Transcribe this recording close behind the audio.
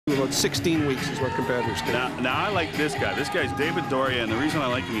about 16 weeks is what competitors take. Now I like this guy. This guy's David Doria, and the reason I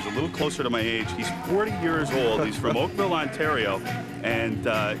like him, he's a little closer to my age. He's 40 years old. He's from Oakville, Ontario, and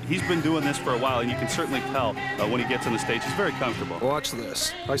he's been doing this for a while, and you can certainly tell when he gets on the stage, he's very comfortable. Watch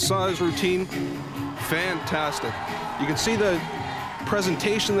this. I saw his routine. Fantastic. You can see the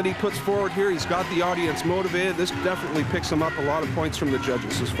presentation that he puts forward here. He's got the audience motivated. This definitely picks him up a lot of points from the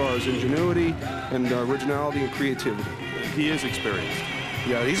judges as far as ingenuity and originality and creativity. He is experienced.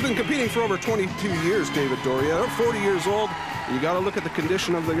 Yeah, he's been competing for over 22 years, David Doria. 40 years old. You got to look at the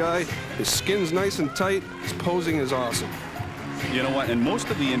condition of the guy. His skin's nice and tight. His posing is awesome. You know what? And most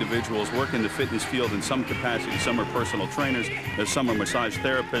of the individuals work in the fitness field in some capacity. Some are personal trainers. Some are massage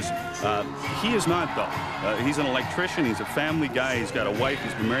therapists. He is not, though. He's an electrician. He's a family guy. He's got a wife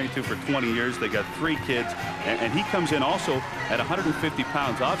he's been married to for 20 years. They got 3 kids. And he comes in also at 150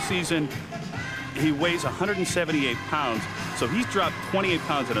 pounds. Off-season, he weighs 178 pounds. So he's dropped 28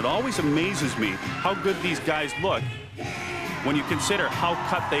 pounds. And it always amazes me how good these guys look when you consider how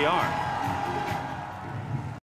cut they are.